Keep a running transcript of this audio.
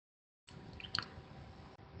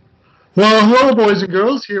Well, hello, boys and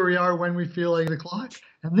girls. Here we are when we feel like the clock,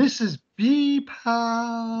 and this is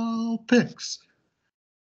B-Pal Picks.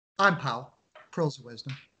 I'm Pal, Pearls of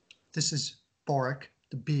Wisdom. This is Boric,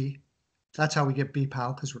 the B. That's how we get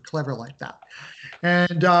B-Pal, because we're clever like that.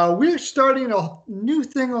 And we're starting a new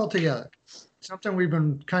thing altogether, something we've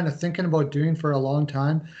been kind of thinking about doing for a long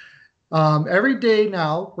time. Every day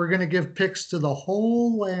now, we're going to give picks to the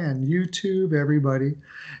whole land, YouTube, everybody.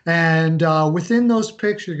 And within those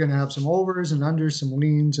picks, you're going to have some overs and unders, some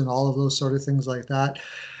leans, and all of those sort of things like that.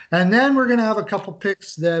 And then we're going to have a couple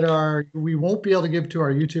picks that we won't be able to give to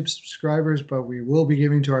our YouTube subscribers, but we will be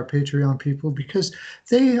giving to our Patreon people because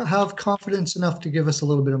they have confidence enough to give us a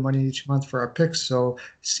little bit of money each month for our picks. So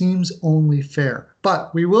seems only fair.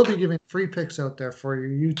 But we will be giving free picks out there for your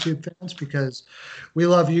YouTube fans because we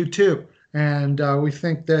love you too. And we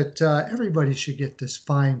think that everybody should get this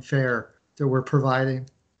fine fare that we're providing.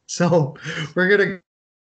 So we're going to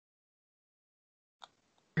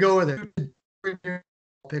go with it.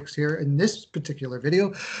 Picks here in this particular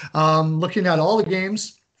video, looking at all the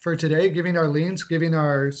games for today, giving our leans, giving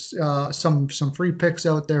our some free picks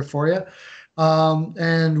out there for you.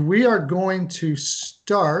 And we are going to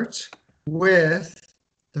start with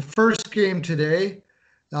the first game today.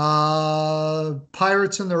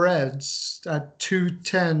 Pirates and the Reds at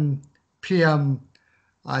 2:10 p.m.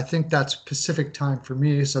 I think that's Pacific time for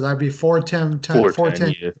me, so that'd be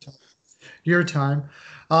 4:10 Yeah. your time.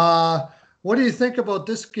 What do you think about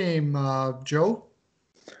this game, Joe?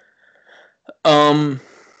 Um.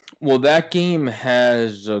 Well, that game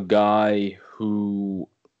has a guy who,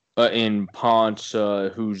 in Ponce,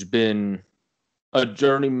 who's been a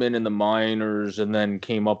journeyman in the minors and then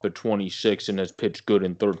came up at 26 and has pitched good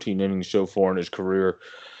in 13 innings so far in his career.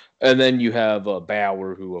 And then you have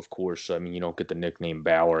Bauer, who, of course, I mean, you don't get the nickname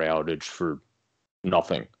Bauer outage for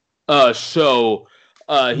nothing.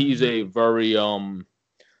 He's a very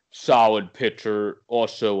solid pitcher,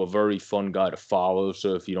 also a very fun guy to follow.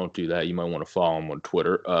 So if you don't do that, you might want to follow him on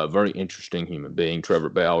Twitter. Very interesting human being, Trevor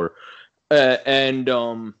Bauer, and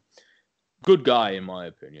good guy in my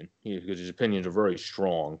opinion. Because his opinions are very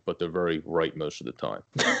strong, but they're very right most of the time.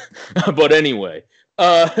 But anyway,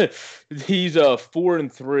 he's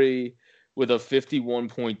 4-3 with a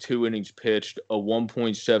 51.2 innings pitched, a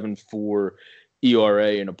 1.74 ERA,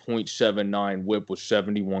 and a .79 WHIP with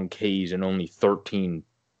 71 Ks and only 13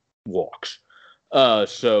 walks.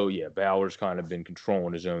 So yeah, Bauer's kind of been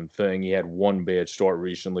controlling his own thing. He had one bad start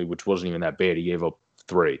recently, which wasn't even that bad. He gave up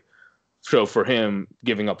 3. So for him,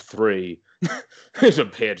 giving up 3 is a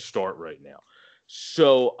bad start right now.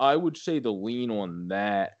 So I would say the lean on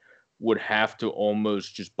that would have to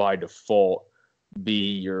almost just by default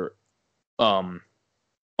be your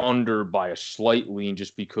under by a slight lean,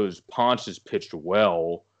 just because Ponce has pitched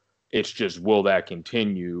well. It's just, will that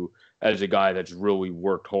continue as a guy that's really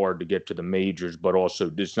worked hard to get to the majors, but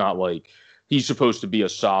also it's not like he's supposed to be a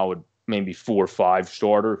solid maybe 4 or 5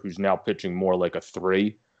 starter who's now pitching more like a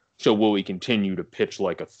 3. So will he continue to pitch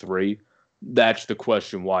like a 3? That's the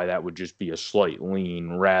question, why that would just be a slight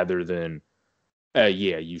lean rather than,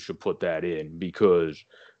 yeah, you should put that in, because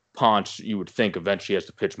Ponce, you would think eventually has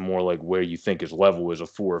to pitch more like where you think his level is, a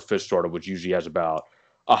 4 or 5 starter, which usually has about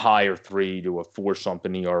a higher 3 to a 4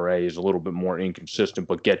 something ERA, is a little bit more inconsistent,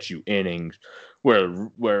 but gets you innings.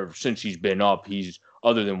 Where since he's been up, he's,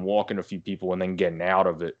 other than walking a few people and then getting out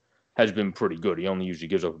of it, has been pretty good. He only usually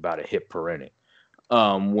gives up about a hit per inning.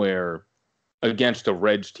 Where against a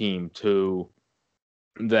Reds team too,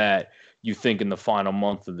 that you think in the final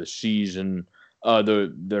month of the season,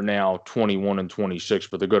 they're now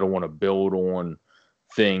 21-26, but they're going to want to build on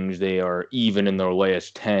things. They are even in their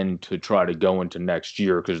last 10 to try to go into next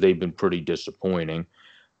year because they've been pretty disappointing.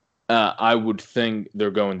 I would think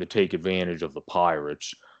they're going to take advantage of the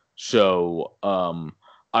Pirates. So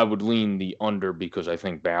I would lean the under because I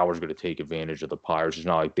think Bauer's going to take advantage of the Pirates. It's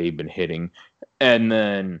not like they've been hitting. And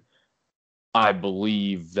then I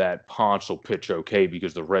believe that Ponce will pitch okay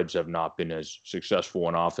because the Reds have not been as successful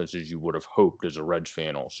in offense as you would have hoped as a Reds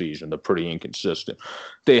fan all season. They're pretty inconsistent.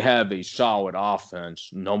 They have a solid offense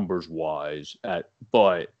numbers wise,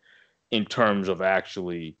 but in terms of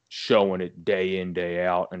actually showing it day in, day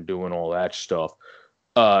out and doing all that stuff,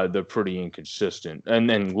 they're pretty inconsistent. And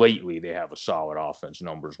then lately they have a solid offense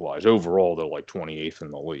numbers wise. Overall, they're like 28th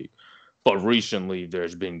in the league. But recently,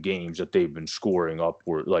 there's been games that they've been scoring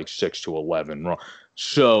upward like 6 to 11.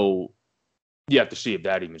 So you have to see if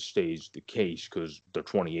that even stays the case because they're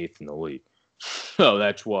 28th in the league. So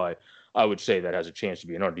that's why I would say that has a chance to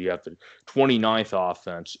be an under. You have the 29th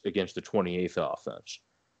offense against the 28th offense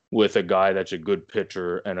with a guy that's a good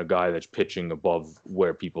pitcher and a guy that's pitching above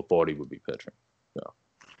where people thought he would be pitching. So.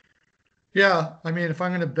 Yeah, I mean, if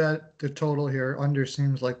I'm going to bet the total here, under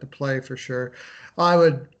seems like the play for sure. I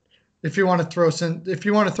would, if you want to if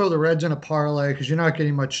you want to throw the Reds in a parlay because you're not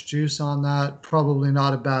getting much juice on that, probably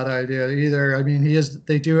not a bad idea either. I mean,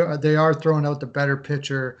 they are throwing out the better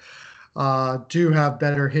pitcher, do have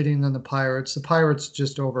better hitting than the Pirates. The Pirates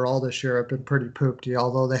just overall this year have been pretty poopy,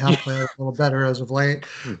 although they have played a little better as of late.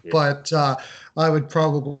 Yeah. But I would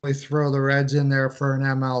probably throw the Reds in there for an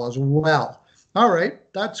ML as well. All right,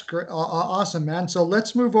 that's great, awesome, man. So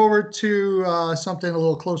let's move over to something a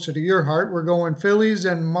little closer to your heart. We're going Phillies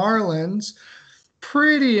and Marlins.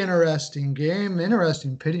 Pretty interesting game,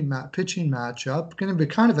 interesting pitching matchup. Going to be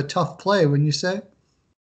kind of a tough play, wouldn't you say?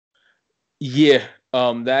 Yeah,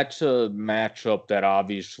 that's a matchup that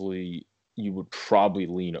obviously you would probably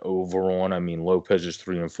lean over on. I mean, Lopez is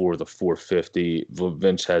 3-4 the 450.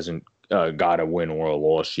 Vince hasn't got a win or a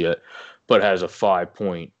loss yet, but has a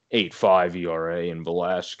 5.85 ERA in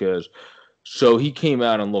Velasquez. So he came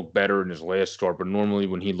out and looked better in his last start, but normally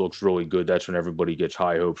when he looks really good, that's when everybody gets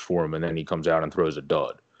high hopes for him, and then he comes out and throws a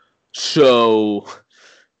dud. So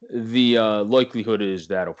the likelihood is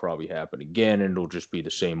that'll probably happen again, and it'll just be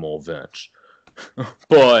the same old Vince.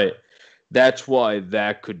 But that's why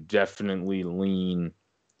that could definitely lean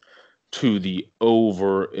to the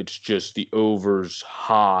over. It's just the over's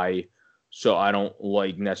high. So I don't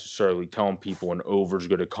like necessarily telling people an over's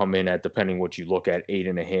going to come in at, depending what you look at,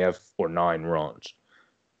 8.5 or 9 runs,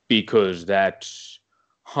 because that's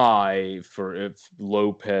high for if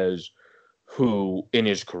Lopez, who in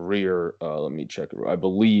his career, let me check it, I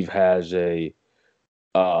believe has a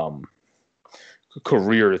um,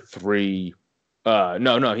 career 3.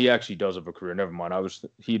 No, he actually does have a career. Never mind.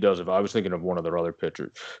 He does have. I was thinking of one of their other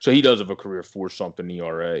pitchers. So he does have a career 4-something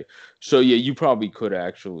ERA. So yeah, you probably could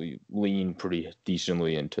actually lean pretty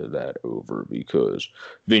decently into that over, because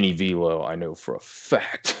Vinny Velo, I know for a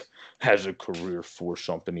fact, has a career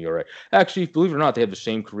 4-something ERA. Actually, believe it or not, they have the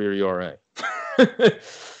same career ERA.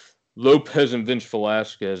 Lopez and Vince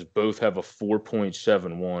Velasquez both have a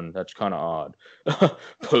 4.71. That's kind of odd.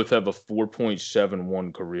 Both have a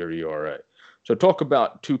 4.71 career ERA. So talk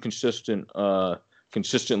about two consistently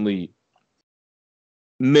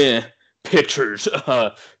meh pitchers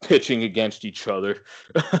pitching against each other.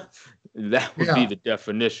 That would be Yeah, the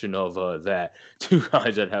definition of that. Two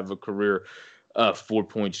guys that have a career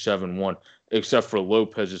 4.71, except for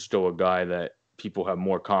Lopez is still a guy that people have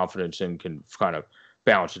more confidence in, can kind of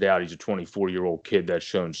bounce it out. He's a 24-year-old kid that's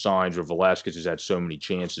shown signs, where Velasquez has had so many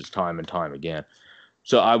chances time and time again.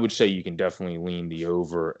 So I would say you can definitely lean the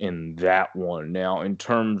over in that one. Now, in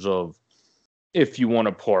terms of if you want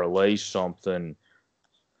to parlay something,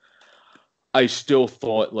 I still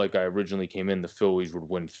thought, like I originally came in, the Phillies would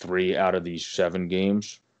win 3 out of these 7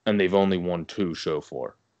 games, and they've only won 2 so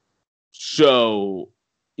far. So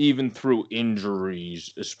even through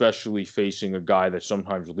injuries, especially facing a guy that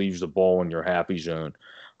sometimes leaves the ball in your happy zone,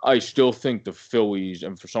 I still think the Phillies,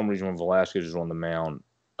 and for some reason when Velasquez is on the mound,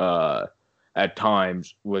 at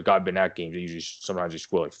times, like I've been at games, sometimes they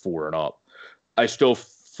score like 4 and up. I still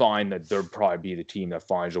find that they'll probably be the team that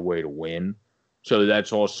finds a way to win. So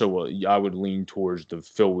that's also I would lean towards the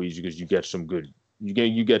Phillies, because you get some good,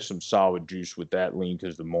 you get some solid juice with that lean,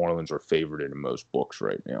 because the Marlins are favored in most books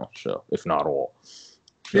right now. So if not all,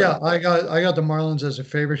 yeah. so I got the Marlins as a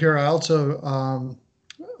favorite here. I also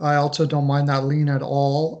don't mind that lean at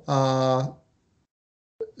all.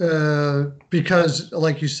 Because,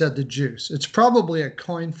 like you said, the juice. It's probably a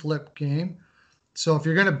coin flip game. So if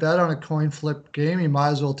you're going to bet on a coin flip game, you might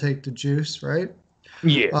as well take the juice, right?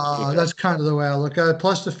 yeah, That's exactly. kind of the way I look at it.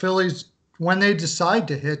 Plus, the Phillies, when they decide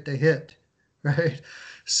to hit, they hit, right?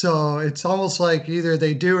 So it's almost like either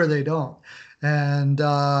they do or they don't. And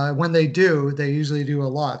when they do, they usually do a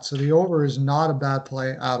lot. So the over is not a bad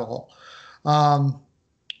play at all. Um,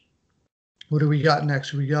 what do we got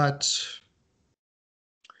next? We got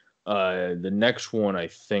The next one I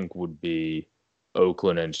think would be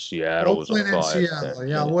Oakland and Seattle as a Oakland and 5-10. Seattle.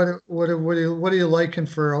 Yeah. Yeah. What are you liking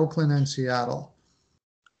for Oakland and Seattle?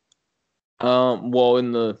 Well,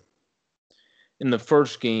 in the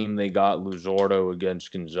first game they got Luzardo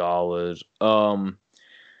against Gonzalez.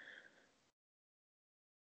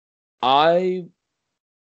 I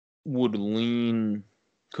would lean,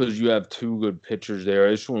 because you have 2 good pitchers there.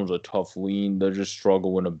 This one was a tough lean. They're just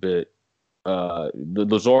struggling a bit. The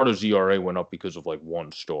Luzardo's ERA went up because of like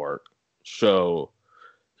 1 start, so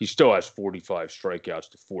he still has 45 strikeouts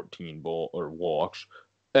to 14 ball or walks.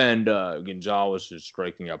 And Gonzalez is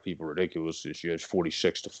striking out people ridiculously this year. It's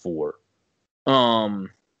 46-4. Um,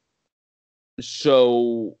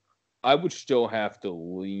 so I would still have to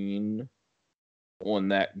lean on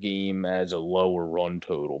that game as a lower run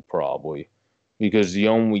total, probably. Because the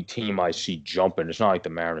only team I see jumping, it's not like the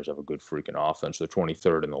Mariners have a good freaking offense. They're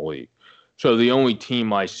 23rd in the league. So the only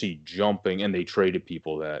team I see jumping, and they traded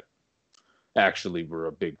people that actually were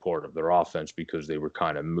a big part of their offense because they were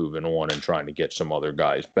kind of moving on and trying to get some other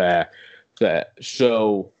guys back.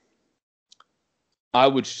 So I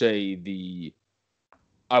would say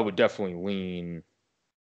I would definitely lean.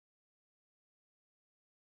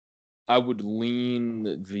 I would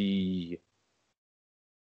lean the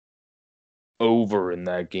over in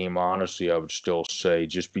that game, honestly. I would still say,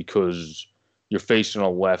 just because you're facing a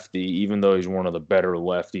lefty, even though he's one of the better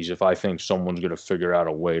lefties. If I think someone's going to figure out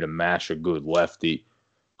a way to mash a good lefty,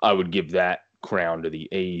 I would give that crown to the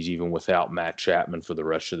A's, even without Matt Chapman for the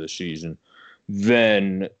rest of the season.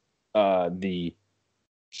 Then the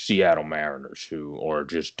Seattle Mariners, who are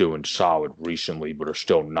just doing solid recently, but are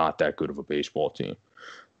still not that good of a baseball team.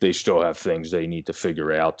 They still have things they need to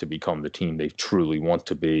figure out to become the team they truly want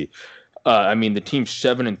to be. The team's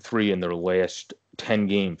 7-3 in their last 10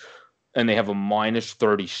 games, and they have a minus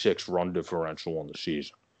 36 run differential on the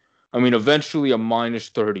season. Eventually a minus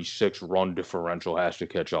 36 run differential has to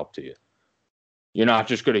catch up to you. You're not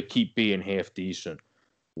just going to keep being half decent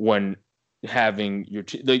when having your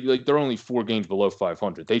they're only 4 games below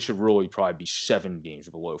 500. They should really probably be 7 games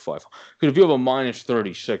below 500. Because if you have a minus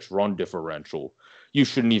 36 run differential, you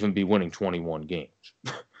shouldn't even be winning 21 games.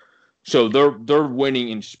 So they're winning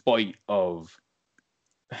in spite of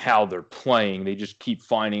how they're playing. They just keep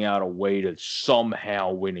finding out a way to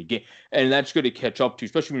somehow win a game. And that's going to catch up to you,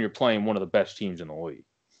 especially when you're playing one of the best teams in the league.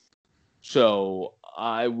 So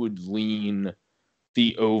I would lean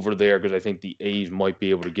the over there because I think the A's might be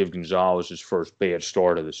able to give Gonzalez his first bad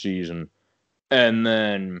start of the season. And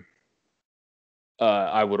then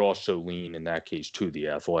I would also lean in that case to the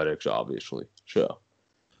Athletics, obviously. So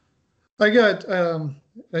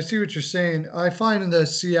I see what you're saying. I find in the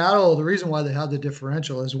Seattle, the reason why they have the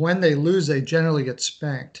differential is when they lose, they generally get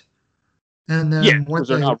spanked. And then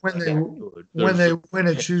when they win,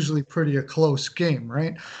 it's usually pretty a close game,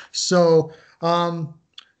 right? So,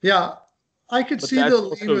 yeah, I could see that's the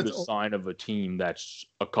also lean with the sign of a team that's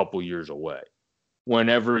a couple years away.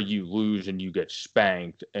 Whenever you lose and you get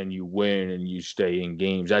spanked and you win and you stay in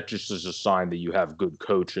games, that just is a sign that you have good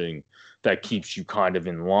coaching that keeps you kind of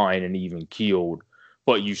in line and even keeled,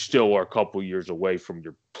 but you still are a couple years away from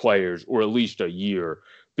your players, or at least a year,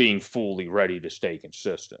 being fully ready to stay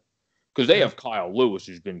consistent. Because they have Kyle Lewis,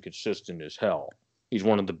 who's been consistent as hell. He's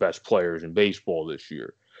one of the best players in baseball this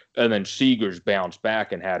year. And then Seager's bounced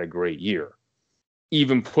back and had a great year.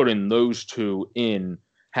 Even putting those two in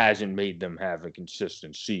hasn't made them have a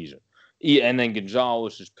consistent season. And then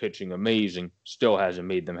Gonzalez is pitching amazing, still hasn't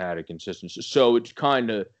made them have a consistency. So it's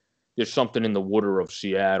kind of, there's something in the water of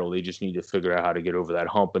Seattle. They just need to figure out how to get over that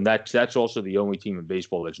hump. And that's also the only team in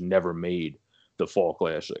baseball that's never made the Fall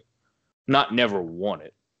Classic. Not never won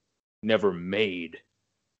it, never made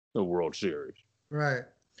the World Series. Right.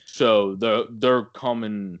 So they're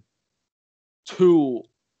coming to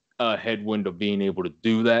a headwind of being able to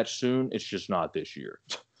do that soon. It's just not this year.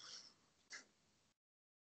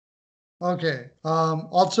 Okay.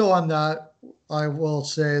 Also on that, I will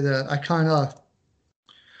say that I kind of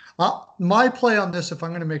my play on this, if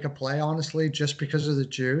I'm going to make a play, honestly, just because of the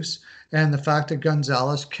juice and the fact that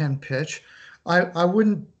Gonzalez can pitch, I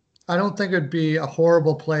don't think it'd be a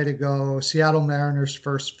horrible play to go Seattle Mariners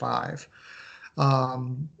first 5.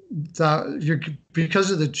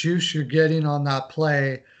 Because of the juice you're getting on that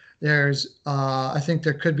play, I think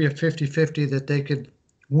there could be a 50-50 that they could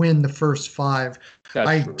win the first 5.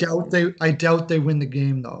 That's true. I doubt they win the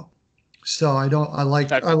game though. So I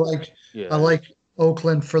like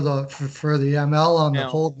Oakland for the ML on the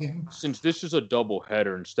whole game. Since this is a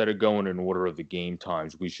doubleheader, instead of going in order of the game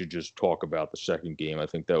times, we should just talk about the second game. I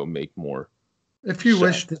think that would make more. If you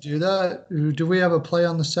wish to do that, do we have a play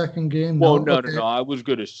on the second game? Well, no. I was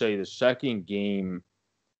going to say the second game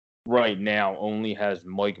right now only has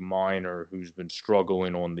Mike Minor, who's been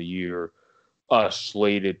struggling on the year,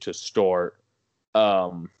 slated to start.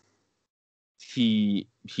 He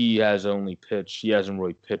has only pitched. He hasn't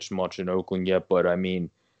really pitched much in Oakland yet, but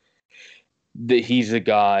he's a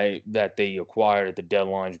guy that they acquired at the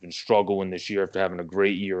deadline. Has been struggling this year after having a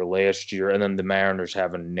great year last year, and then the Mariners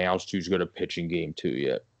haven't announced who's going to pitch in Game 2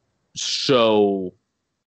 yet. So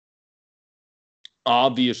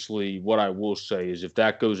obviously, what I will say is if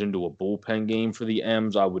that goes into a bullpen game for the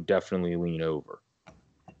M's, I would definitely lean over.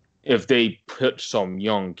 If they put some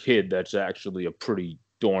young kid that's actually a pretty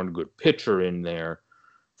darn good pitcher in there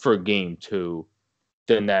for Game 2,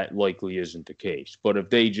 then that likely isn't the case. But if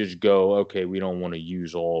they just go, okay, we don't want to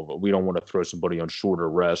use all of it, we don't want to throw somebody on shorter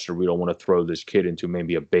rest, or we don't want to throw this kid into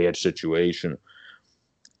maybe a bad situation,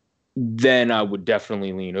 then I would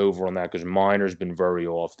definitely lean over on that because Minor's been very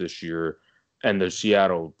off this year, and the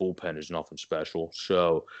Seattle bullpen is nothing special.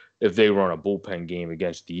 So if they run a bullpen game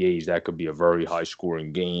against the A's, that could be a very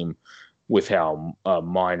high-scoring game with how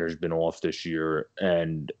Minor's been off this year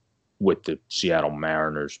and with the Seattle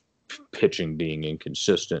Mariners pitching being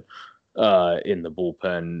inconsistent in the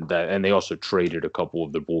bullpen. And they also traded a couple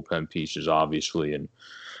of the bullpen pieces, obviously, in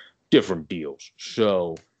different deals.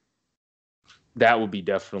 So that would be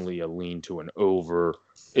definitely a lean to an over,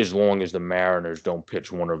 as long as the Mariners don't pitch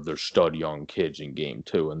one of their stud young kids in game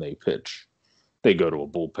 2 and they go to a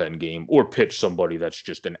bullpen game, or pitch somebody that's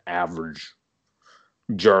just an average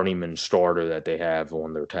journeyman starter that they have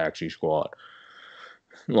on their taxi squad.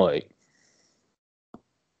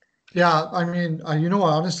 Yeah, I mean,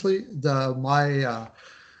 honestly,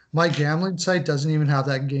 my gambling site doesn't even have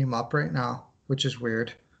that game up right now, which is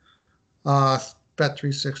weird.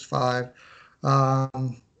 Bet365.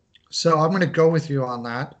 So I'm going to go with you on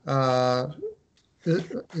that.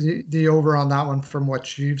 The over on that one from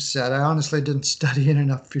what you've said. I honestly didn't study it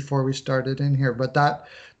enough before we started in here, but that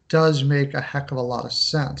does make a heck of a lot of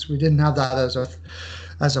sense. We didn't have that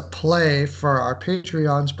as a play for our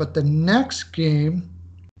Patreons, but the next game,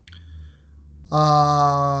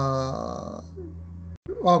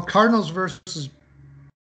 Cardinals versus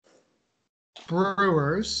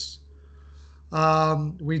Brewers.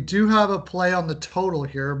 We do have a play on the total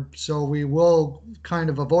here, so we will kind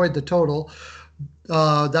of avoid the total.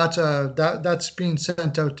 That's being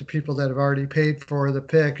sent out to people that have already paid for the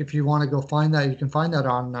pick. If you want to go find that, you can find that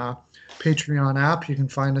on Patreon app. You can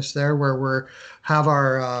find us there where we have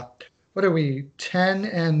our what are we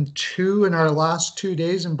 10-2 in our last 2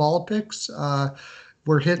 days in ball picks.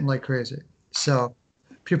 We're hitting like crazy, so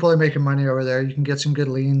people are making money over there. You can get some good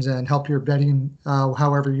leans and help your betting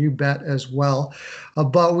however you bet as well.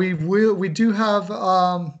 But we do have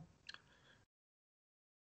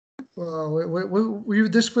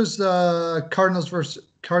this was the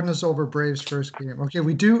Cardinals over Braves first game. Okay,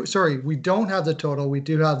 we don't have the total. We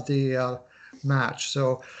do have the match.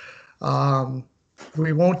 So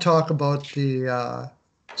we won't talk about the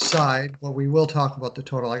side, but we will talk about the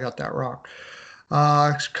total. I got that wrong.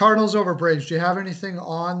 Cardinals over Braves. Do you have anything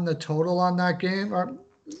on the total on that game?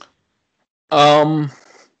 I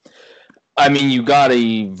mean, you got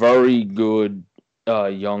a very good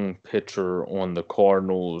young pitcher on the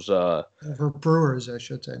Cardinals. Over Brewers, I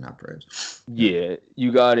should say, not Braves. Yeah,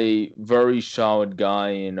 you got a very solid guy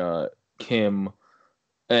in Kim,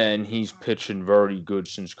 and he's pitching very good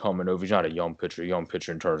since coming over. He's not a young pitcher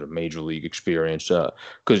in terms of major league experience,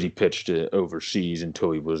 because he pitched overseas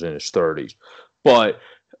until he was in his 30s. But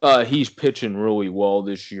he's pitching really well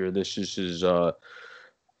this year. This is his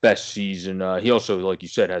best season. He also, like you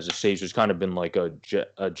said, has a saves. He's kind of been like a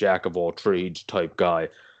jack of all trades type guy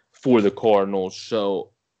for the Cardinals. So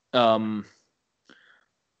it's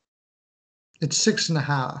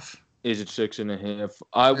 6.5. Is it 6.5?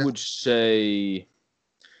 I would say,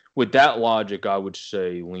 with that logic, I would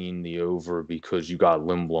say lean the over because you got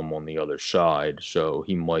Lindblom on the other side. So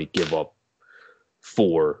he might give up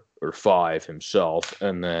 4 or 5 himself,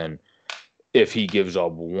 and then if he gives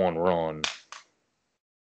up 1 run,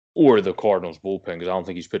 or the Cardinals bullpen, because I don't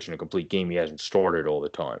think he's pitching a complete game, he hasn't started all the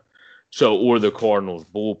time. So, or the Cardinals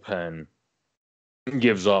bullpen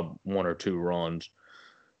gives up 1 or 2 runs,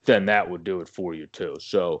 then that would do it for you too.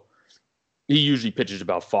 So he usually pitches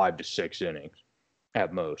about 5 to 6 innings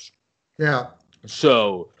at most. Yeah.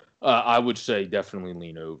 So I would say definitely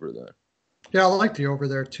lean over then. Yeah, I like the over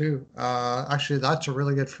there too. Actually, that's a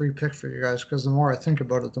really good free pick for you guys because the more I think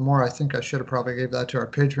about it, the more I think I should have probably gave that to our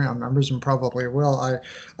Patreon members and probably will.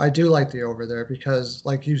 I do like the over there because,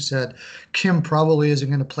 like you said, Kim probably isn't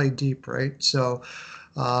going to play deep, right? So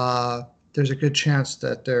there's a good chance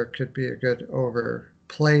that there could be a good over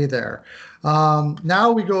play there.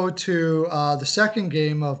 Now we go to the second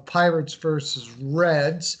game of Pirates versus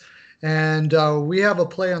Reds. And we have a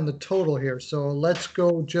play on the total here. So let's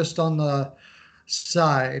go just on the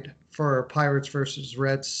side for Pirates versus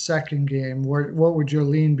Reds second game. What would your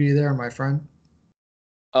lean be there, my friend?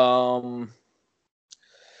 You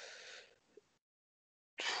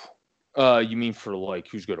mean for like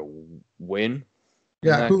who's going to win?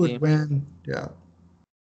 Yeah, who would win? Yeah.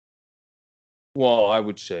 Well, I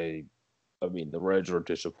would say, I mean, the Reds are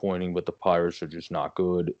disappointing, but the Pirates are just not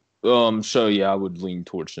good. So yeah, I would lean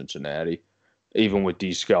towards Cincinnati, even with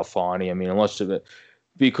DeScalfani. I mean,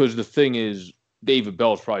 because the thing is, David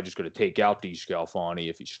Bell's probably just going to take out DeScalfani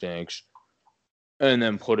if he stinks, and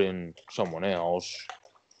then put in someone else.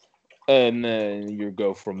 And then you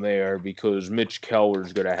go from there because Mitch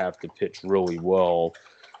Keller's going to have to pitch really well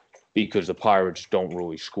because the Pirates don't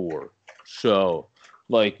really score. So,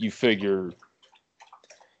 like, you figure,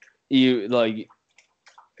 DeScalfani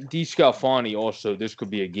also, this could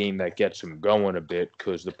be a game that gets him going a bit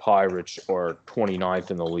because the Pirates are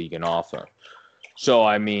 29th in the league in offense. So,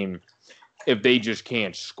 I mean, if they just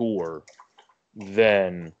can't score,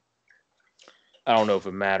 then I don't know if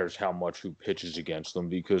it matters how much who pitches against them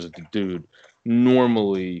because the dude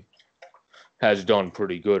normally has done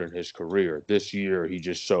pretty good in his career. This year, he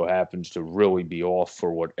just so happens to really be off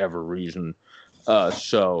for whatever reason. I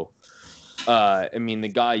mean, the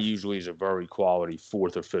guy usually is a very quality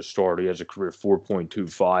fourth or fifth starter. He has a career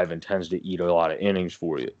 4.25 and tends to eat a lot of innings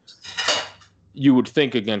for you. You would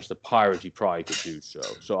think against the Pirates he probably could do so.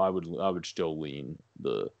 So I would still lean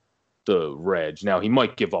the Reds. Now he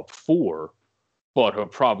might give up 4, but he'll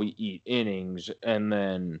probably eat innings, and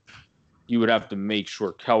then you would have to make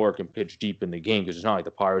sure Keller can pitch deep in the game because it's not like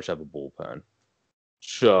the Pirates have a bullpen.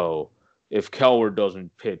 So if Keller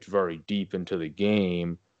doesn't pitch very deep into the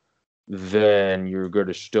game, then you're going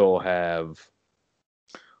to still have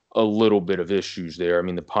a little bit of issues there. I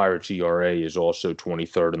mean, the Pirates ERA is also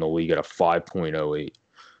 23rd in the league at a 5.08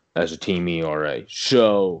 as a team ERA.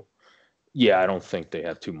 So, yeah, I don't think they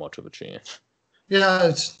have too much of a chance. Yeah,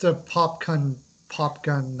 it's the pop gun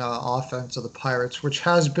offense of the Pirates, which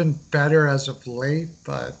has been better as of late,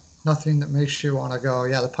 but nothing that makes you want to go,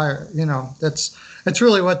 yeah, the Pirate, it's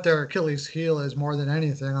really what their Achilles heel is more than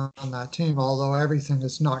anything on that team, although everything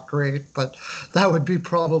is not great, but that would be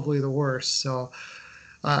probably the worst. So,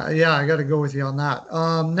 yeah, I got to go with you on that.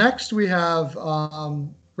 Next, we have,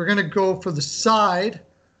 we're going to go for the side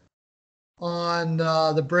on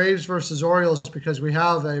the Braves versus Orioles because we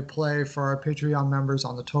have a play for our Patreon members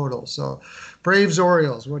on the total. So, Braves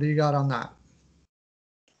Orioles, what do you got on that?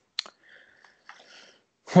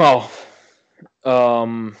 Well,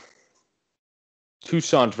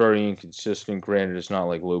 Tucson's very inconsistent. Granted, it's not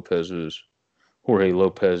like Jorge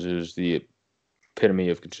Lopez is the epitome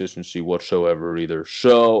of consistency whatsoever either.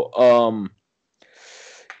 So,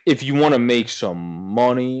 if you want to make some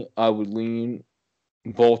money, I would lean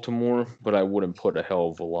Baltimore, but I wouldn't put a hell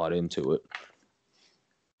of a lot into it.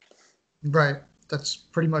 Right. That's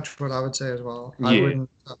pretty much what I would say as well. Yeah. I wouldn't.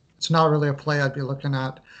 It's not really a play I'd be looking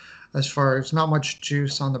at as far as not much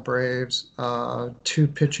juice on the Braves. 2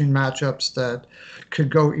 pitching matchups that could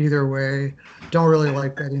go either way. Don't really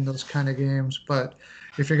like betting those kind of games, but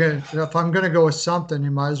if I'm gonna go with something,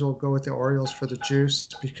 you might as well go with the Orioles for the juice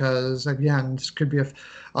because again, this could be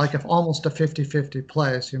almost a 50-50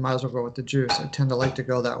 play, so you might as well go with the juice. I tend to like to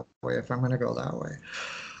go that way if I'm gonna go that way.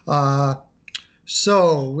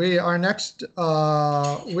 So our next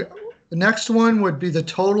the next one would be the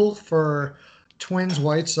total for Twins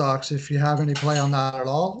White Sox if you have any play on that at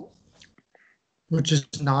all, which is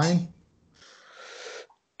 9.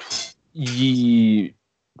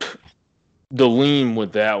 The lean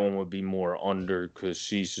with that one would be more under because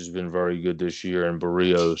Cease has been very good this year, and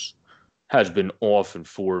Barrios has been off in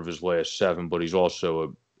 4 of his last 7, but he's also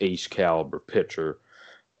an ace caliber pitcher.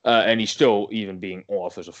 And he's still even being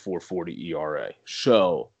off as a 4.40 ERA.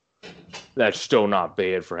 So that's still not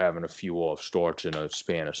bad for having a few off starts in a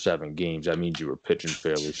span of 7 games. That means you were pitching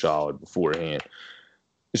fairly solid beforehand,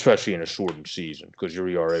 especially in a shortened season because your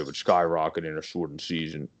ERA would skyrocket in a shortened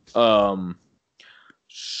season.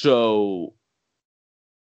 So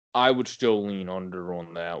I would still lean under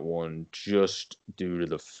on that one just due to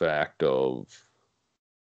the fact of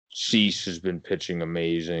Cease has been pitching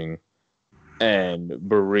amazing. And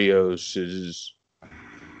Barrios is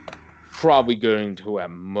probably going to,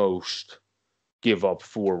 at most, give up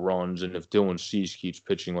 4 runs. And if Dylan Cease keeps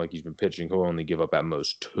pitching like he's been pitching, he'll only give up at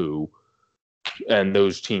most 2. And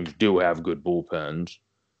those teams do have good bullpens,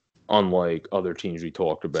 unlike other teams we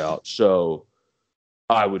talked about. So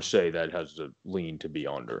I would say that has the lean to be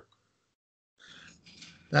under.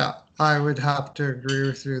 Yeah, I would have to agree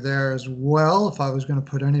with you there as well. If I was going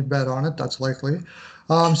to put any bet on it, that's likely.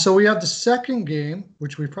 So we have the second game,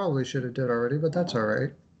 which we probably should have did already, but that's all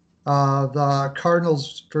right. The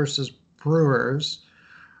Cardinals versus Brewers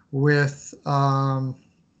with who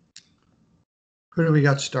do we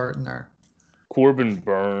got starting there? Corbin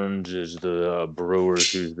Burns is the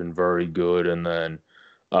Brewers, who's been very good, and then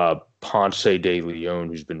Ponce de Leon,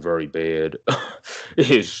 who's been very bad,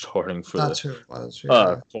 is starting for That's who it was.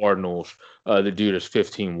 Yeah. Cardinals. The dude has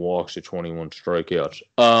 15 walks to 21 strikeouts.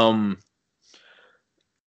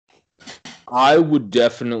 I would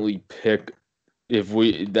definitely pick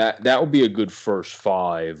that would be a good first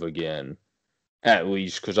 5 again. at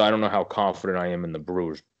least, because I don't know how confident I am in the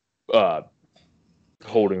Brewers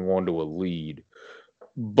holding on to a lead.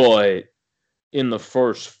 But in the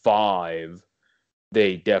first 5,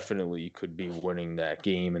 they definitely could be winning that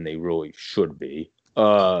game, and they really should be,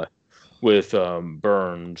 with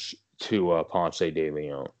Burns to Ponce de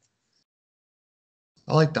Leon.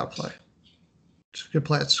 I like that play. It's a good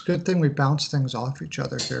play. It's a good thing we bounce things off each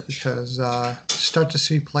other here because start to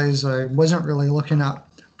see plays I wasn't really looking at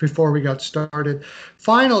before we got started.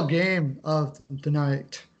 Final game of the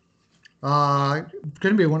night. Going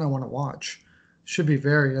to be one I want to watch. Should be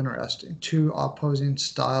very interesting. 2 opposing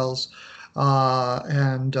styles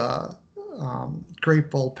and great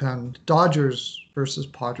bullpen. Dodgers versus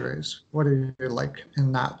Padres. What do you like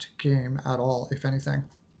in that game at all, if anything?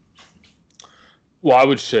 Well, I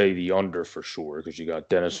would say the under for sure because you got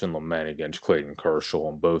Denison Lamet against Clayton Kershaw,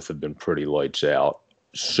 and both have been pretty lights out.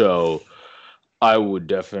 So I would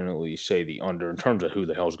definitely say the under in terms of who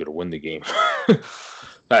the hell's going to win the game.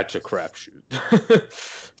 That's a crapshoot.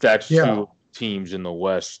 That's 2 teams in the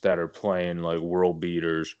West that are playing like world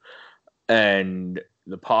beaters, and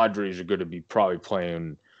the Padres are going to be probably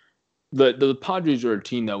playing. The Padres are a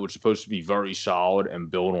team that was supposed to be very solid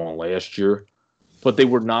and build on last year, but they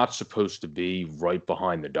were not supposed to be right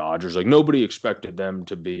behind the Dodgers. Like nobody expected them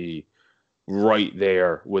to be right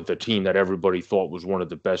there with a team that everybody thought was one of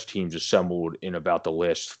the best teams assembled in about the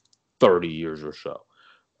last 30 years or so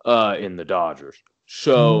in the Dodgers.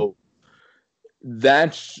 So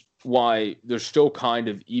that's why they're still kind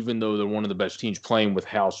of, even though they're one of the best teams, playing with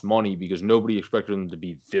house money because nobody expected them to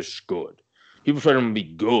be this good. People expected them to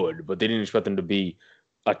be good, but they didn't expect them to be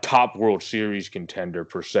a top World Series contender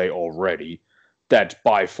per se already. That's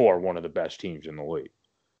by far one of the best teams in the league.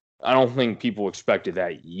 I don't think people expected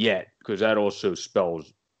that yet because that also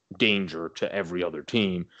spells danger to every other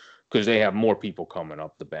team because they have more people coming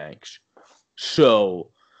up the banks.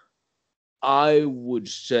 So I would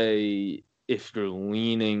say if you're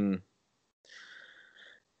leaning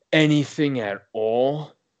anything at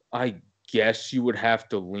all, I guess you would have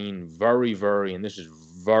to lean very, very, and this is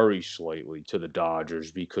very slightly to the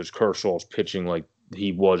Dodgers because Kershaw's pitching like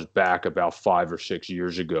he was back about 5 or 6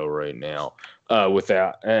 years ago right now with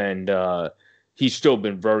that. And he's still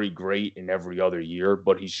been very great in every other year,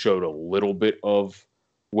 but he showed a little bit of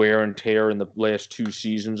wear and tear in the last 2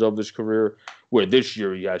 seasons of his career, where this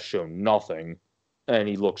year he has shown nothing, and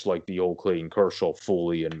he looks like the old Clayton Kershaw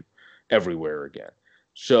fully and everywhere again.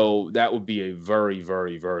 So that would be a very,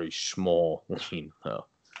 very, very small lean, though.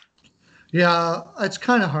 Yeah, it's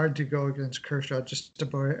kind of hard to go against Kershaw just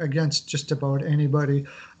about anybody.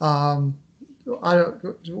 I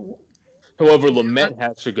don't. However, Lamet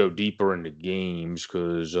has to go deeper into games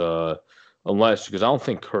because I don't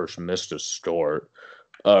think Kershaw missed a start.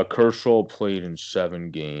 Kershaw played in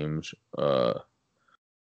 7 games.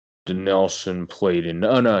 Nelson played in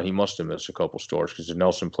no, he must have missed a couple starts because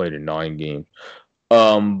Nelson played in 9 games.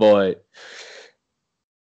 But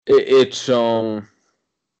it's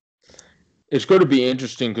going to be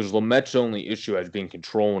interesting because Lamet's only issue has been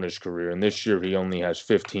control in his career, and this year he only has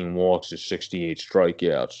 15 walks to 68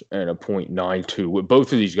 strikeouts and a .92.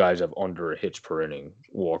 Both of these guys have under a hits per inning,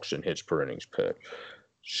 walks and hits per innings pitch.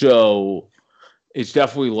 So it's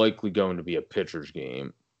definitely likely going to be a pitcher's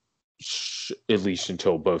game, at least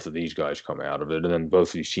until both of these guys come out of it, and then both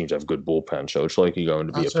of these teams have good bullpen, so it's likely going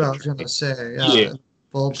to be That's a pitcher's game. what I was going to say. Yeah,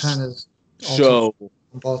 bullpen is also so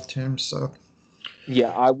both teams. So yeah,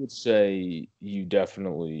 I would say you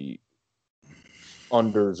definitely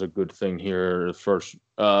under is a good thing here first,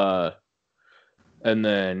 and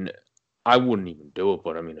then I wouldn't even do it,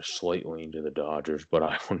 but I mean a slight lean to the Dodgers, but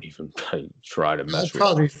I wouldn't even try to mess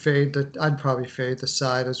with it. I'd probably fade the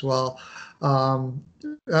side as well.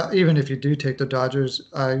 Even if you do take the Dodgers,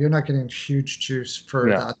 you're not getting huge juice for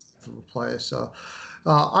that type of a play. So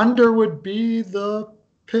under would be the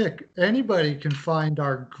pick. Anybody can find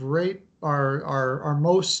our great leans,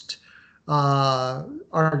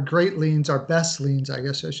 our best leans, I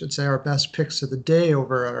guess I should say, our best picks of the day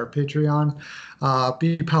over at our Patreon,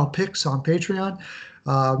 BPAL Picks on Patreon.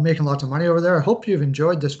 Making lots of money over there. I hope you've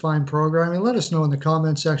enjoyed this fine programming. Let us know in the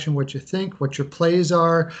comment section what you think, what your plays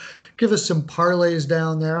are. Give us some parlays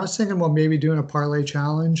down there. I was thinking about maybe doing a parlay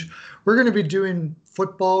challenge. We're going to be doing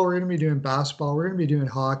football. We're going to be doing basketball. We're going to be doing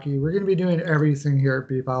hockey. We're going to be doing everything here at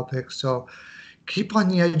BPAL Picks. So keep on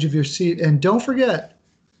the edge of your seat. And don't forget,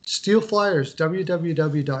 Steel Flyers,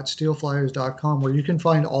 www.steelflyers.com, where you can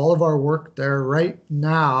find all of our work there right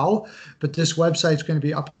now. But this website's going to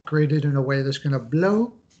be upgraded in a way that's going to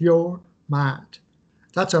blow your mind.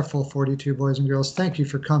 That's our full 42, boys and girls. Thank you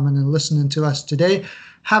for coming and listening to us today.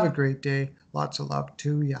 Have a great day. Lots of love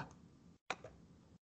to you.